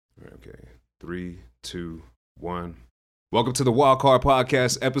3, 2, 1. Welcome to the Wild Card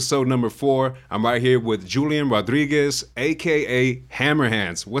Podcast, episode number 4. I'm right here with Julian Rodriguez, a.k.a.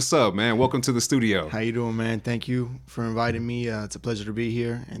 Hammerhands. What's up, man? Welcome to the studio. How you doing, man? Thank you for inviting me. It's a pleasure to be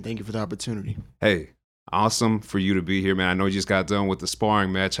here, and thank you for the opportunity. Hey, awesome for you to be here, man. I know you just got done with the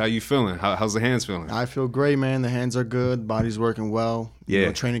sparring match. How you feeling? How's the hands feeling? I feel great, man. The hands are good. Body's working well.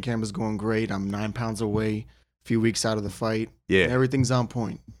 Yeah. Training camp is going great. I'm 9 pounds away, a few weeks out of the fight. Yeah. Everything's on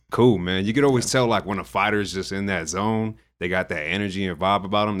point. Cool, man. You could always tell, like, when a fighter's just in that zone, they got that energy and vibe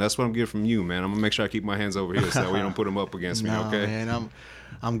about them. That's what I'm getting from you, man. I'm going to make sure I keep my hands over here so that we don't put them up against me, okay? Man,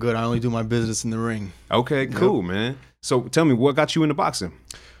 I'm good. I only do my business in the ring. Okay, cool, man. So tell me, what got you into boxing?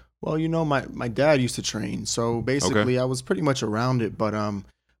 Well, my dad used to train, so basically I was pretty much around it, but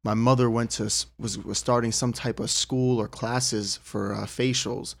my mother was starting some type of school or classes for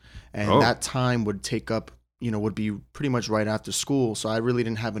facials, and that time would take up, would be pretty much right after school, so I really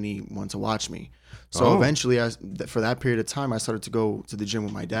didn't have anyone to watch me. So eventually, for that period of time, I started to go to the gym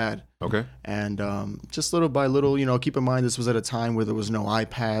with my dad. Okay. And just little by little, keep in mind, this was at a time where there was no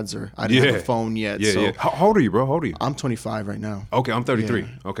iPads or I didn't have a phone yet. Yeah. How old are you, bro? How old are you? I'm 25 right now. Okay, I'm 33. Yeah.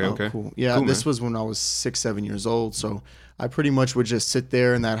 Okay. Cool. Yeah, cool, this was when I was 6-7 years old. So I pretty much would just sit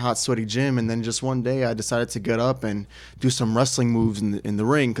there in that hot, sweaty gym. And then just one day I decided to get up and do some wrestling moves in the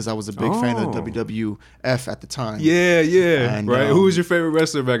ring because I was a big fan of the WWF at the time. Yeah. And, right. Who was your favorite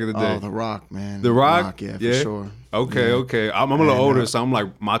wrestler back in the day? Oh, The Rock, man. The Rock? Yeah, for sure. Okay. I'm a little older, so I'm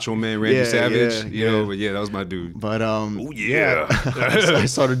like Macho Man Randy Savage, but that was my dude. But yeah. I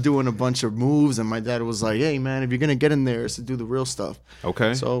started doing a bunch of moves, and my dad was like, "Hey, man, if you're gonna get in there, it's to do the real stuff."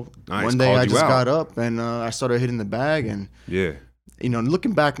 Okay. So nice. One day I just got up and I started hitting the bag, and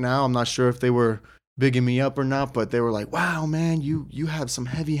looking back now, I'm not sure if they were bigging me up or not, but they were like, "Wow, man, you have some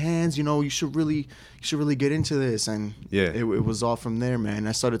heavy hands. You should really get into this." And it was all from there, man.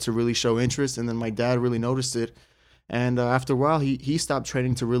 I started to really show interest, and then my dad really noticed it. And after a while, he stopped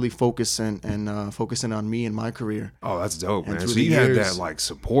training to really focus and focusing on me and my career. Oh, that's dope, man. So you had that like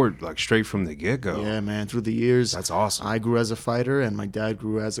support like straight from the get-go. Yeah, man. Through the years. That's awesome. I grew as a fighter and my dad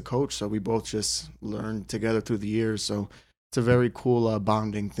grew as a coach. So we both just learned together through the years. So it's a very cool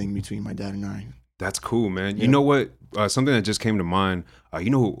bonding thing between my dad and I. That's cool, man. You know what? Something that just came to mind, you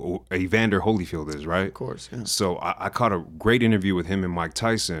know who Evander Holyfield is, right? Of course, yeah. So I caught a great interview with him and Mike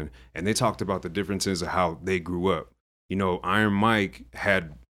Tyson, and they talked about the differences of how they grew up. Iron Mike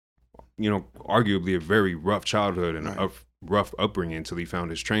had, arguably a very rough childhood and a rough upbringing until he found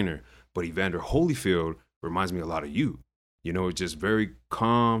his trainer. But Evander Holyfield reminds me a lot of you. Just very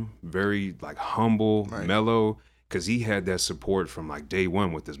calm, very like humble, mellow, because he had that support from like day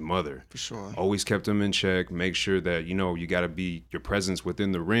one with his mother. For sure. Always kept him in check, make sure that, you got to be, your presence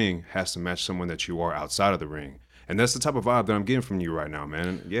within the ring has to match someone that you are outside of the ring. And that's the type of vibe that I'm getting from you right now, man.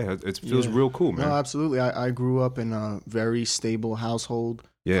 And it feels real cool, man. No, absolutely. I grew up in a very stable household.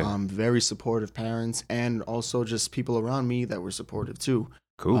 Yeah. Very supportive parents, and also just people around me that were supportive too.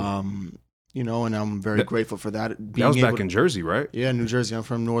 Cool. And I'm very grateful for that. That was back in Jersey, right? Yeah, New Jersey. I'm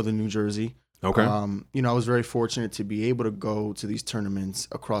from northern New Jersey. Okay. I was very fortunate to be able to go to these tournaments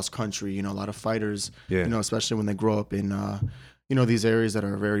across country. A lot of fighters, especially when they grow up in, these areas that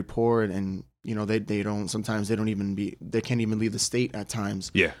are very poor and they can't even leave the state at times.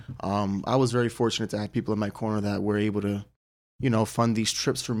 Yeah. I was very fortunate to have people in my corner that were able to, fund these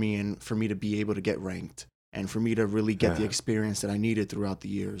trips for me and for me to be able to get ranked and for me to really get the experience that I needed throughout the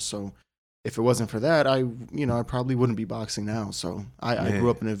years. So if it wasn't for that, I probably wouldn't be boxing now. So I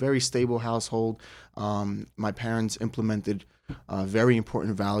grew up in a very stable household. My parents implemented very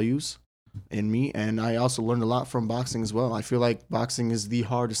important values in me, and I also learned a lot from boxing as well. I feel like boxing is the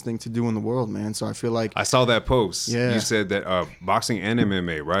hardest thing to do in the world, man. So I feel like I saw that post. Yeah. You said that boxing and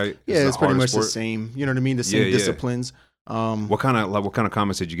MMA, right? Yeah, it's pretty much the same. You know what I mean? The same disciplines. What kind of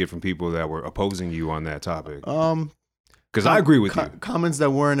comments did you get from people that were opposing you on that topic? Because I agree with you. Comments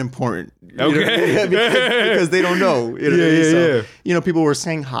that weren't important. Okay. Because they don't know. People were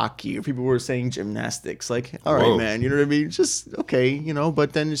saying hockey or people were saying gymnastics. Like, all right, man, you know what I mean? Just, okay,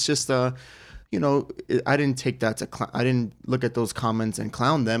 but then it's just, I didn't take that to, I didn't look at those comments and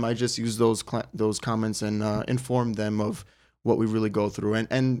clown them. I just used those comments and informed them of what we really go through.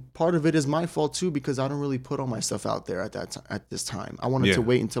 And part of it is my fault too, because I don't really put all my stuff out there at this time. I wanted to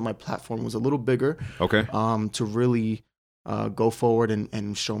wait until my platform was a little bigger. Okay. To really go forward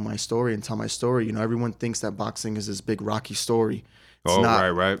and show my story and tell my story. Everyone thinks that boxing is this big rocky story. It's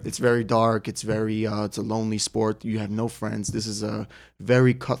not. Right. It's very dark. It's very, it's a lonely sport. You have no friends. This is a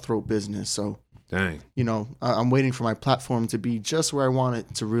very cutthroat business. So, dang. I'm waiting for my platform to be just where I want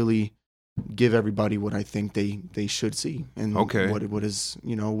it to really give everybody what I think they should see, and okay. what is,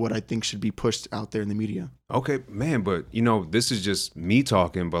 you know, what I think should be pushed out there in the media. Okay, man, but you know, this is just me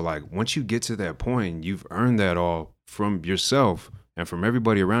talking, but like once you get to that point, you've earned that all from yourself and from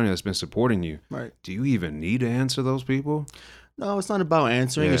everybody around you that's been supporting you. Right. Do you even need to answer those people? No, it's not about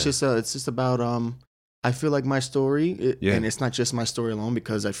answering. Yeah. It's just about I feel like my story, Yeah. and it's not just my story alone,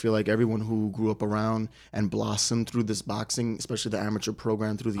 because I feel like everyone who grew up around and blossomed through this boxing, especially the amateur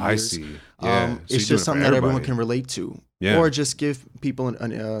program through the years, I see. Yeah. So it's you're just doing it something for that everyone everybody. can relate to, Yeah. or just give people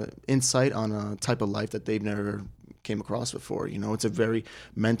an insight on a type of life that they've never came across before. You know,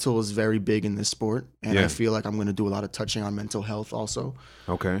 mental is very big in this sport, and Yeah. I feel like I'm going to do a lot of touching on mental health also.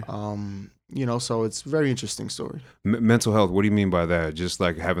 Okay. You know, so it's a very interesting story. Mental health, what do you mean by that? Just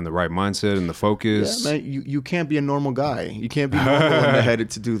like having the right mindset and the focus? Yeah, man, you can't be a normal guy. You can't be normal when you're headed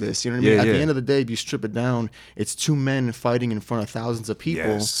to do this. You know what I mean? Yeah, At yeah. the end of the day, if you strip it down, it's two men fighting in front of thousands of people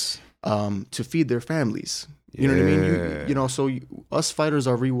Yes. to feed their families. You know what I mean? Yeah. You know, so us fighters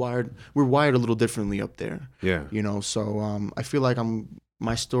are rewired. We're wired a little differently up there. Yeah. You know, so I feel like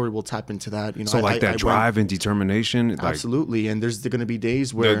my story will tap into that. You know, So like that drive and determination? Like absolutely. And there's going to be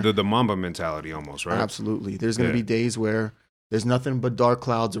days where the Mamba mentality almost, right? absolutely. There's going to Yeah. be days where there's nothing but dark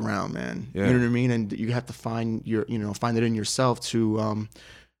clouds around, man. Yeah. You know what I mean? And you have to find find it in yourself to,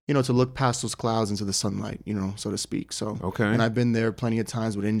 to look past those clouds into the sunlight, you know, so to speak. So, Okay. and I've been there plenty of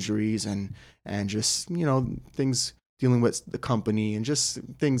times with injuries and just, you know, things dealing with the company and just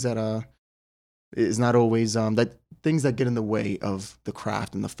things that is not always things that get in the way of the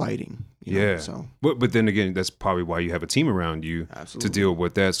craft and the fighting. You know? Yeah. So But then again, that's probably why you have a team around you absolutely. to deal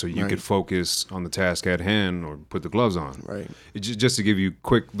with that, so you Right. could focus on the task at hand or put the gloves on. Right. Just to give you a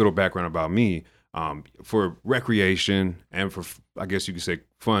quick little background about me, for recreation and for, I guess you could say,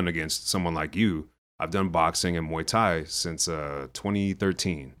 fun against someone like you, I've done boxing and Muay Thai since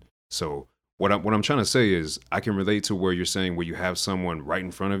 2013. So what I'm trying to say is I can relate to where you're saying where you have someone right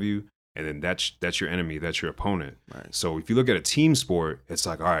in front of you, and then that's your enemy, that's your opponent. Right. So if you look at a team sport, it's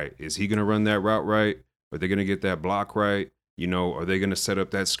like, all right, is he going to run that route right? Are they going to get that block right? You know, are they going to set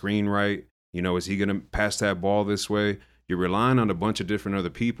up that screen right? You know, is he going to pass that ball this way? You're relying on a bunch of different other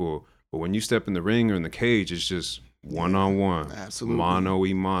people, but when you step in the ring or in the cage, it's just one-on-one, Absolutely. mano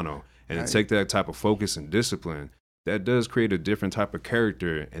y mano. And Right. to take that type of focus and discipline, that does create a different type of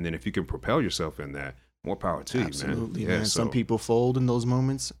character. And then if you can propel yourself in that, more power to Absolutely, you, man. man. Yeah, Some so- people fold in those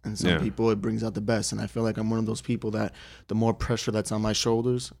moments, and some Yeah. people it brings out the best. And I feel like I'm one of those people that the more pressure that's on my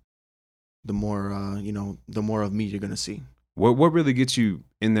shoulders, the more the more of me you're gonna see. What really gets you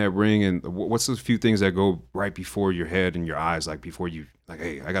in that ring, and what's those few things that go right before your head and your eyes, like before you, like,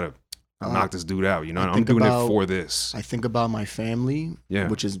 hey, I gotta knock this dude out, you know? I I'm think doing about- it for this. I think about my family, Yeah.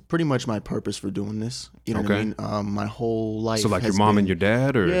 which is pretty much my purpose for doing this. You know what I Okay. mean? My whole life. So like your has mom been- and your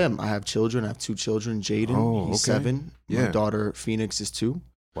dad, or Yeah, I have children. I have two children. Jaden, Oh, he's okay. 7. Yeah. My daughter Phoenix is 2.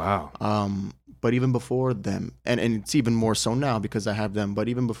 wow, But even before them, and it's even more so now because I have them. But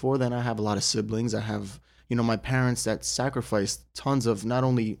even before then, I have a lot of siblings. I have, my parents that sacrificed tons of not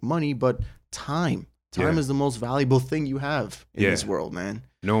only money but time. Time Yeah. is the most valuable thing you have in Yeah. this world, man.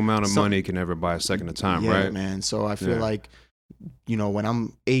 no amount of So- money can ever buy a second of time, Yeah, right? man. So I feel Yeah. like, when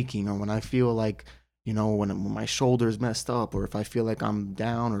I'm aching or when I feel like, when my shoulder's messed up or if I feel like I'm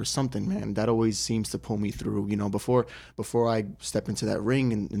down or something, man, that always seems to pull me through. Before I step into that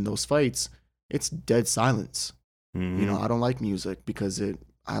ring and in those fights, it's dead silence. Mhm. I don't like music because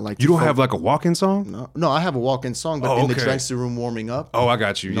I like. You to don't have like a walk-in song? no, I have a walk-in song, but Oh, in the okay. dressing room warming up. Oh, I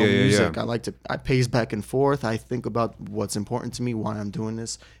got you. No yeah, music. yeah. I pace back and forth. I think about what's important to me, why I'm doing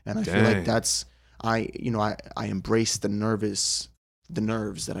this, and I feel Dang. like that's I embrace the nerves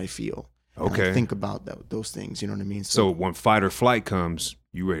that I feel. And Okay. I think about those things. You know what I mean? So when fight or flight comes,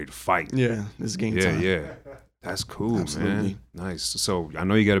 you ready to fight? yeah, this is game Yeah, time. yeah. That's cool, Absolutely. man. Nice. So I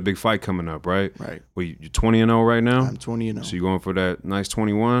know you got a big fight coming up, right? Right. Well, you're 20-0 right now. I'm 20. So you going for that nice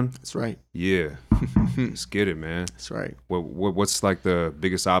 21? That's right. Yeah. Let's get it, man. That's right. What's like the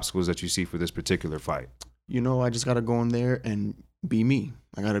biggest obstacles that you see for this particular fight? I just gotta go in there and be me.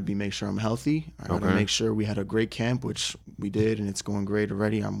 I gotta make sure I'm healthy. I gotta Okay. make sure we had a great camp, which we did, and it's going great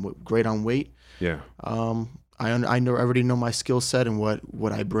already. I'm great on weight. Yeah. I already know my skill set and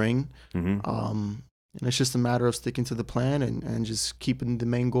what I bring. Mm-hmm. And it's just a matter of sticking to the plan and just keeping the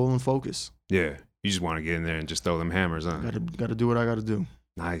main goal in focus. Yeah. You just want to get in there and just throw them hammers on. Gotta do what I gotta do.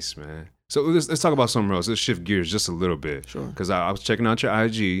 Nice, man. So let's talk about something else. Let's shift gears just a little bit. Sure. Because I was checking out your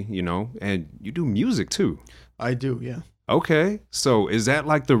IG, and you do music too. I do, yeah. Okay. So is that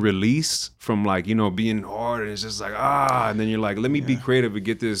like the release from like, being hard and it's just like, and then you're like, let me be creative and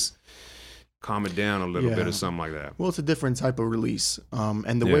get this calm it down a little bit or something like that. Well, it's a different type of release.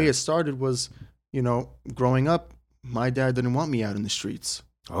 And the way it started was, growing up, my dad didn't want me out in the streets.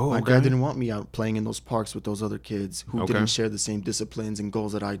 Oh, My dad didn't want me out playing in those parks with those other kids who didn't share the same disciplines and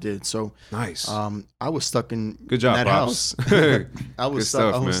goals that I did. So nice. I was stuck in Good job, that Pops. house. I was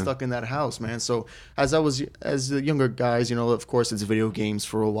stuck in that house, man. So as the younger guys, of course it's video games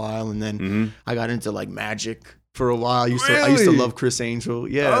for a while, and then I got into like Magic for a while. I used to love Chris Angel.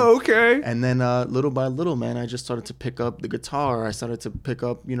 Yeah. Oh, okay. And then little by little, man, I just started to pick up the guitar. I started to pick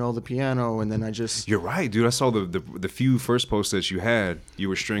up, the piano, and then I just... You're right, dude. I saw the few first posts that you had. You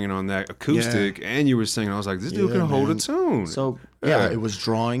were stringing on that acoustic, and you were singing. I was like, this dude can hold a tune. So, it was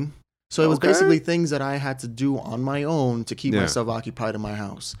drawing. So it was basically things that I had to do on my own to keep myself occupied in my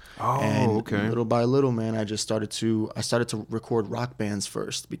house. Oh, and okay. Little by little, man, I started to record rock bands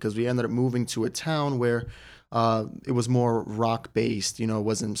first, because we ended up moving to a town where it was more rock based, it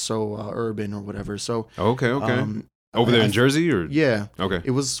wasn't so urban or whatever. So okay. Over there in Jersey, or okay,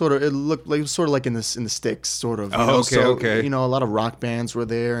 it was looked like like in the sticks, sort of. Okay. A lot of rock bands were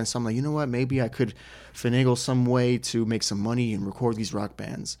there, and so I'm like, you know what, maybe I could finagle some way to make some money and record these rock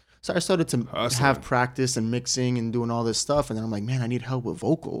bands. So I started to have practice and mixing and doing all this stuff, and then I'm like, man, I need help with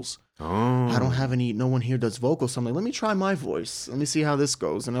vocals. I don't have no one here does vocals. So I'm like, let me try my voice. Let me see how this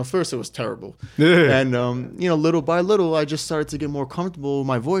goes. And at first it was terrible. And, little by little, I just started to get more comfortable with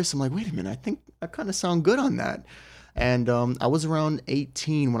my voice. I'm like, wait a minute, I think I kind of sound good on that. And I was around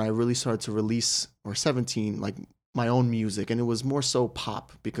 18 when I really started to release, or 17, like my own music. And it was more so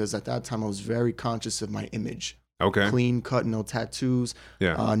pop, because at that time I was very conscious of my image. Okay. Clean cut, no tattoos.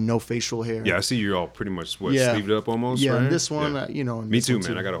 Yeah. No facial hair. Yeah, I see you're all pretty much sleeved up almost. Yeah, right? and this one, Me too,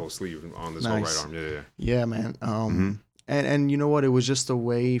 man. I got a whole sleeve on this whole right arm. Yeah. Yeah, man. And you know what? It was just a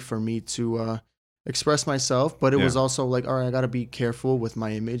way for me to express myself, but it was also like, all right, I got to be careful with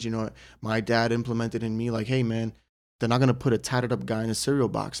my image. My dad implemented in me like, hey, man, they're not gonna put a tatted up guy in a cereal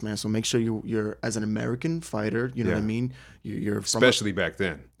box, man. So make sure you're as an American fighter. You know what I mean? You're from especially back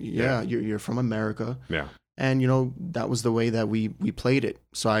then. Yeah, you're from America. Yeah. And, that was the way that we played it.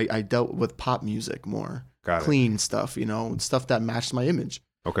 So I dealt with pop music more. Got clean stuff, stuff that matched my image.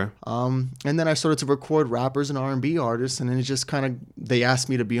 Okay. And then I started to record rappers and R&B artists, and then it just they asked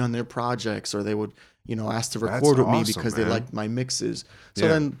me to be on their projects, or they would, ask to record with me because they liked my mixes. So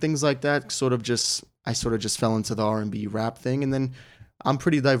then things like that I sort of just fell into the R&B rap thing. And then I'm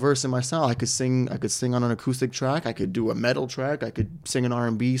pretty diverse in my style. I could sing on an acoustic track. I could do a metal track. I could sing an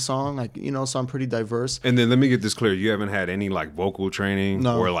R&B song. So I'm pretty diverse. And then let me get this clear: you haven't had any like vocal training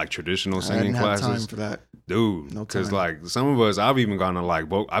or like traditional singing classes? I didn't have time for that, dude. No time. Because like some of us, I've even gone to like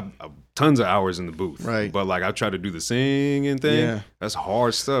tons of hours in the booth. Right. But like I try to do the singing thing. Yeah. That's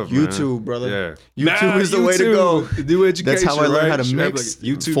hard stuff. YouTube, brother. Yeah. YouTube is the way to go. Do education. That's how I learned how to mix. Like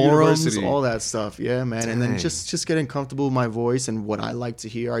YouTube forums, University. All that stuff. Yeah, man. Dang. And then just getting comfortable with my voice and what I like to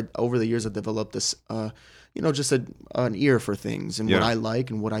hear. Over the years, I developed this, just an ear for things and what I like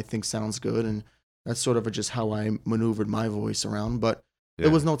and what I think sounds good. And that's sort of just how I maneuvered my voice around. But there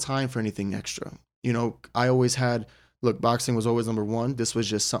was no time for anything extra. I always had. Look, boxing was always number one. This was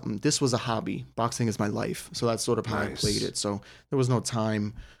just something. This was a hobby. Boxing is my life. So that's sort of how I played it. So there was no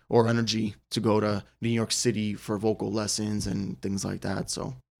time or energy to go to New York City for vocal lessons and things like that.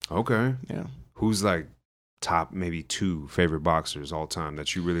 So okay, yeah. Who's like top maybe 2 favorite boxers all time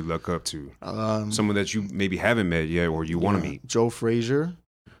that you really look up to? Someone that you maybe haven't met yet or you want to meet? Joe Frazier,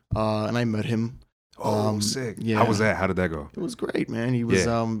 and I met him. Oh, sick! Yeah. How was that? How did that go? It was great, man. He was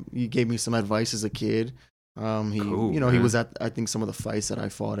he gave me some advice as a kid. Cool, he was at I think some of the fights that I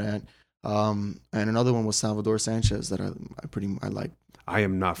fought at. And another one was Salvador Sanchez that I like. I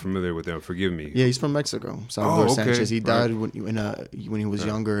am not familiar with him. Forgive me. Yeah, he's from Mexico. Salvador Sanchez. He died when he was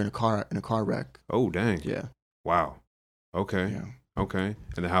younger in a car wreck. Oh, dang. Yeah. Wow. Okay. Yeah. Okay.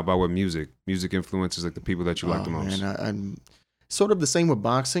 And then how about what music? Music influences like the people that you like the most. Man, I'm sort of the same with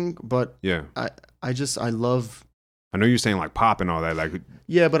boxing, but yeah. I love. I know you're saying like pop and all that, like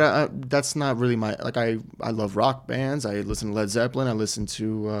yeah, but that's not really my like. I love rock bands. I listen to Led Zeppelin. I listen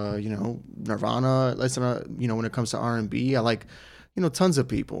to Nirvana. I listen to when it comes to R&B, I like tons of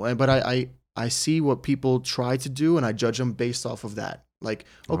people. But I see what people try to do and I judge them based off of that. Like,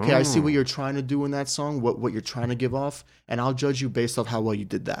 okay, I see what you're trying to do in that song, what you're trying to give off, and I'll judge you based off how well you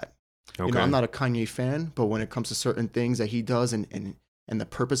did that. Okay. I'm not a Kanye fan, but when it comes to certain things that he does and the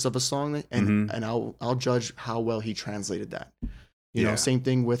purpose of a song, and I'll judge how well he translated that. You know, same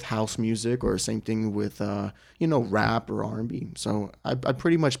thing with house music or same thing with rap or R&B. So I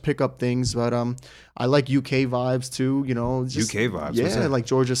pretty much pick up things, but I like UK vibes too. Just, UK vibes, yeah, like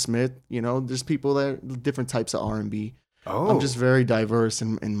Georgia Smith. There's people that different types of R&B. I'm just very diverse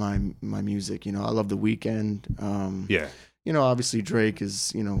in my music. You know, I love The Weeknd. Yeah. You know, obviously Drake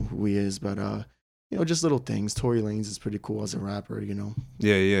is, you know, who he is, but you know, just little things. Tory Lanez is pretty cool as a rapper, you know.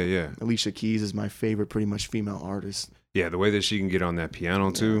 Yeah. Alicia Keys is my favorite pretty much female artist. Yeah, the way that she can get on that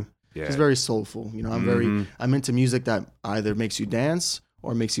piano too. Yeah. She's very soulful. You know, I'm into music that either makes you dance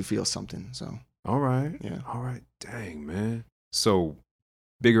or makes you feel something. So all right. Yeah. All right. Dang, man. So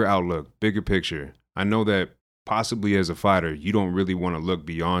bigger outlook, bigger picture. I know that possibly as a fighter, you don't really want to look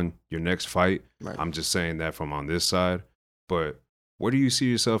beyond your next fight. Right. I'm just saying that from on this side. But where do you see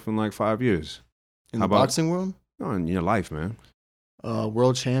yourself in like 5 years? In the boxing world? Oh, in your life, man.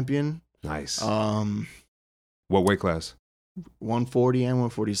 World champion. Nice. What weight class? 140 and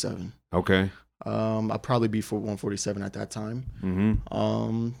 147. Okay. I'll probably be for 147 at that time.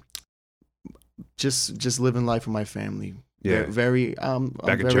 Mm-hmm. Just living life with my family. Yeah. Very back I'm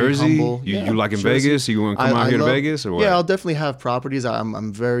in very Jersey. Humble. You like in Vegas? You want to come out here to Vegas or what? Yeah, I'll definitely have properties. I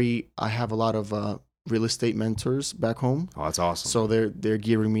have a lot of real estate mentors back home. Oh, that's awesome. So they're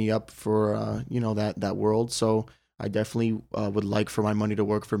gearing me up for you know, that world. So I definitely would like for my money to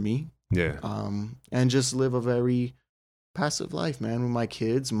work for me. Yeah. And just live a very passive life, man, with my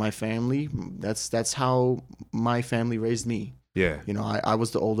kids, my family. That's how my family raised me. Yeah. You know, I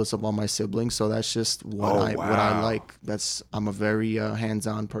was the oldest of all my siblings, so that's just what I like. I'm a very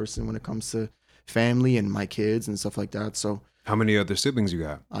hands-on person when it comes to family and my kids and stuff like that. So how many other siblings you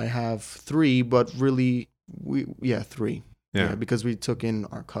got? I have 3, but really 3. Yeah. Because we took in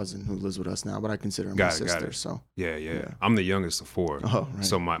our cousin who lives with us now, but I consider her my sister. So yeah. I'm the youngest of 4. Oh, right.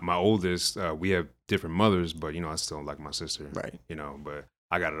 So my oldest, we have different mothers, but you know, I still like my sister. Right. You know, but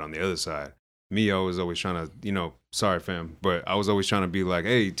I got it on the other side. Me, I was always trying to, you know, sorry fam, but I was always trying to be like,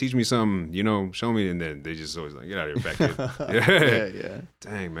 hey, teach me something, you know, show me, and then they just always like, get out of here, back here. Yeah.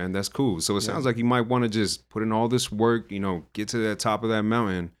 Dang, man, that's cool. So it sounds like you might want to just put in all this work, you know, get to the top of that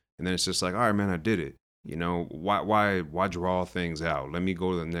mountain, and then it's just like, all right, man, I did it. You know, why draw things out? Let me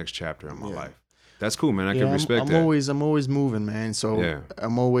go to the next chapter in my life. That's cool, man. I can respect that. I'm always moving, man. So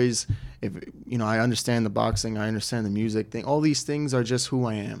I'm always, if you know, I understand the boxing, I understand the music thing. All these things are just who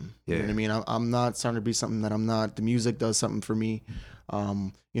I am. Yeah. You know what I mean? I'm not trying to be something that I'm not. The music does something for me.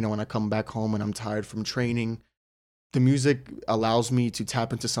 You know, when I come back home and I'm tired from training, the music allows me to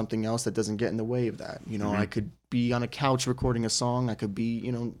tap into something else that doesn't get in the way of that. You know, I could be on a couch recording a song. I could be,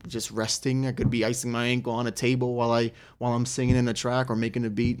 you know, just resting. I could be icing my ankle on a table while I'm singing in a track or making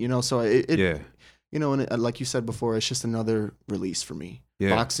a beat. You know, so you know, and like you said before, it's just another release for me. Yeah.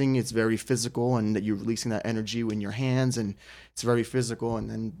 Boxing, it's very physical, and that you're releasing that energy in your hands, and it's very physical. And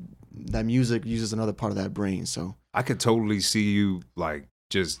then that music uses another part of that brain. So I could totally see you like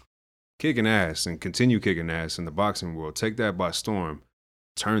just kicking ass and continue kicking ass in the boxing world. Take that by storm,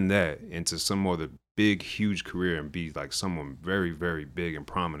 turn that into some other big, huge career, and be like someone very, very big and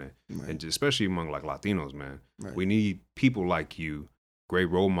prominent. Right. And especially among like Latinos, man. Right. We need people like you. Great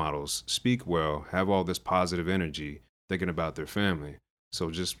role models, speak well, have all this positive energy, thinking about their family.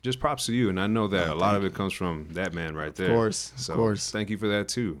 So just props to you. And I know that a lot of it comes from that man right there. Of course. Thank you for that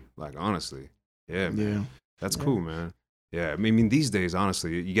too. Like, honestly. Yeah, man. Yeah. That's cool, man. Yeah, I mean, these days,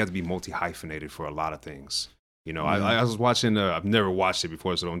 honestly, you got to be multi-hyphenated for a lot of things. You know, I was watching, I've never watched it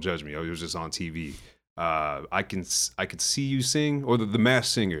before, so don't judge me. It was just on TV. I could see you sing, or the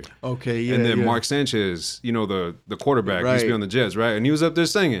Masked Singer. Okay, yeah. And then Mark Sanchez, you know, the quarterback, used to be on the Jets, right? And he was up there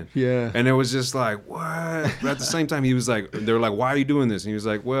singing. Yeah. And it was just like, what? But at the same time, he was like, they were like, why are you doing this? And he was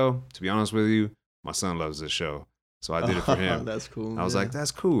like, well, to be honest with you, my son loves this show. So I did it for him. That's cool. I was like,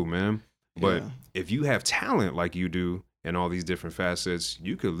 that's cool, man. But if you have talent like you do in all these different facets,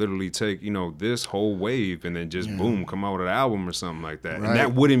 you could literally take, you know, this whole wave and then just boom, come out with an album or something like that. Right. And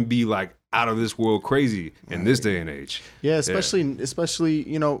that wouldn't be like out of this world crazy in this day and age. Yeah, especially,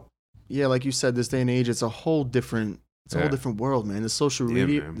 you know, like you said, this day and age, it's a whole different world, man. The social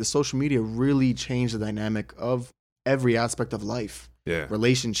media really changed the dynamic of every aspect of life. Yeah.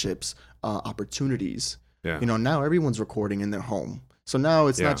 Relationships, opportunities. Yeah. You know, now everyone's recording in their home. So now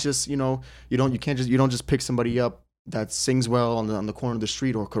it's not just, you know, you don't just pick somebody up that sings well on the corner of the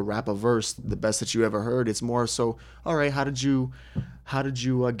street or could rap a verse the best that you ever heard. It's more so, all right, how did you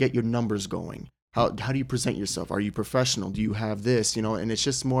get your numbers going? How do you present yourself? Are you professional? Do you have this? You know, and it's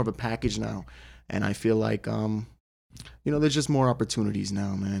just more of a package now. And I feel like you know, there's just more opportunities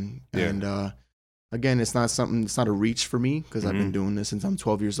now, man. Yeah. And again, it's not a reach for me because I've been doing this since I'm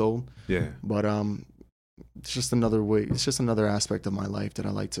 12 years old. Yeah. But it's just another way. It's just another aspect of my life that I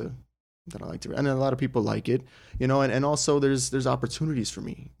like to, and a lot of people like it, you know, and also there's opportunities for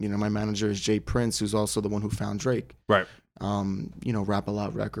me. You know, my manager is Jay Prince, who's also the one who found Drake. Right. Rap A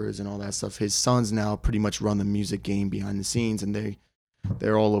Lot Records and all that stuff. His sons now pretty much run the music game behind the scenes, and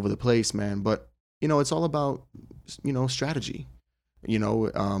they're all over the place, man. But it's all about strategy.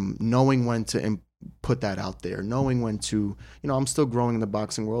 Knowing when to put that out there, knowing when to, I'm still growing in the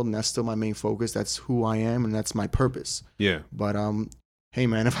boxing world, and that's still my main focus. That's who I am, and that's my purpose. Yeah. But hey,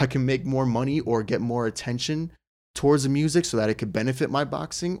 man, if I can make more money or get more attention towards the music so that it could benefit my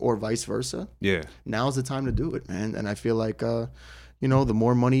boxing or vice versa, yeah, now's the time to do it, man. And I feel like the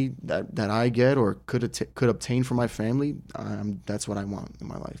more money that I get or could obtain for my family, that's what I want in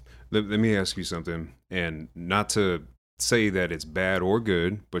my life. Let me ask you something, and not to say that it's bad or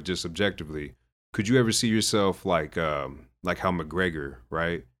good, but just objectively, could you ever see yourself like how McGregor,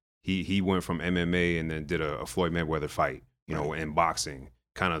 right? He went from MMA and then did a Floyd Mayweather fight, in boxing,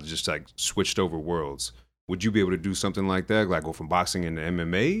 kind of just like switched over worlds. Would you be able to do something like that, like go from boxing into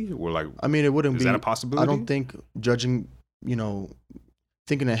MMA, or like? I mean, it wouldn't be. Is that a possibility? I don't think judging,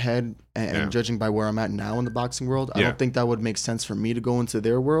 thinking ahead and judging by where I'm at now in the boxing world, I don't think that would make sense for me to go into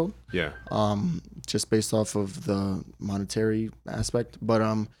their world. Yeah. Just based off of the monetary aspect, but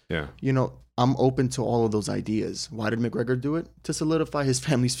I'm open to all of those ideas. Why did McGregor do it? To solidify his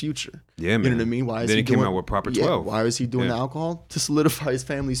family's future. Yeah, man. You know what I mean? Why is he came out with Proper 12. Why is he doing the alcohol? To solidify his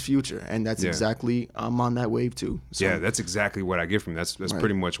family's future. And that's exactly, I'm on that wave too. So, yeah, that's exactly what I get from that. That's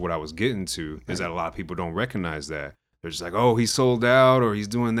pretty much what I was getting to, is that a lot of people don't recognize that. They're just like, oh, he sold out or he's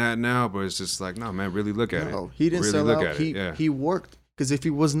doing that now. But it's just like, no, man, really look at it. He didn't really sell out. He worked. Because if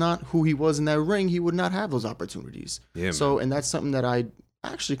he was not who he was in that ring, he would not have those opportunities. Yeah, so, and that's something that I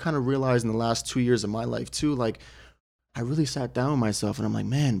actually kind of realized in the last 2 years of my life too. Like, I really sat down with myself and I'm like,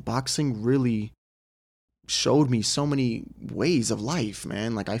 man, boxing really showed me so many ways of life,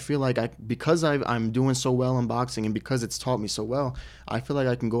 man. Like, I feel like because I'm doing so well in boxing and because it's taught me so well, I feel like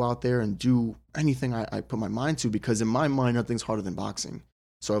I can go out there and do anything I put my mind to, because in my mind, nothing's harder than boxing.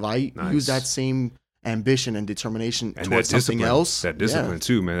 So if I use that same ambition and determination and towards something else, that discipline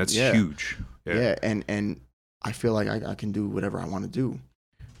too, man, that's huge. Yeah. And I feel like I can do whatever I want to do.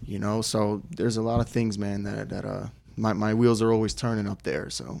 So there's a lot of things, man, that my wheels are always turning up there.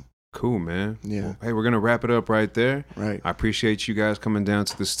 So cool, man. Yeah. Well, hey, we're gonna wrap it up right there. Right. I appreciate you guys coming down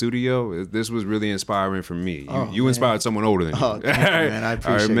to the studio. This was really inspiring for me. You inspired someone older than you. Oh, thank you, man. I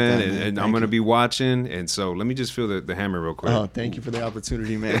appreciate that, man. And I'm gonna be watching. And so let me just feel the hammer real quick. Oh, thank you for the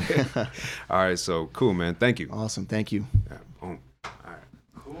opportunity, man. All right. So cool, man. Thank you. Awesome. Thank you. Yeah, boom. All right.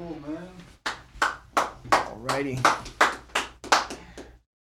 Cool, man. All righty.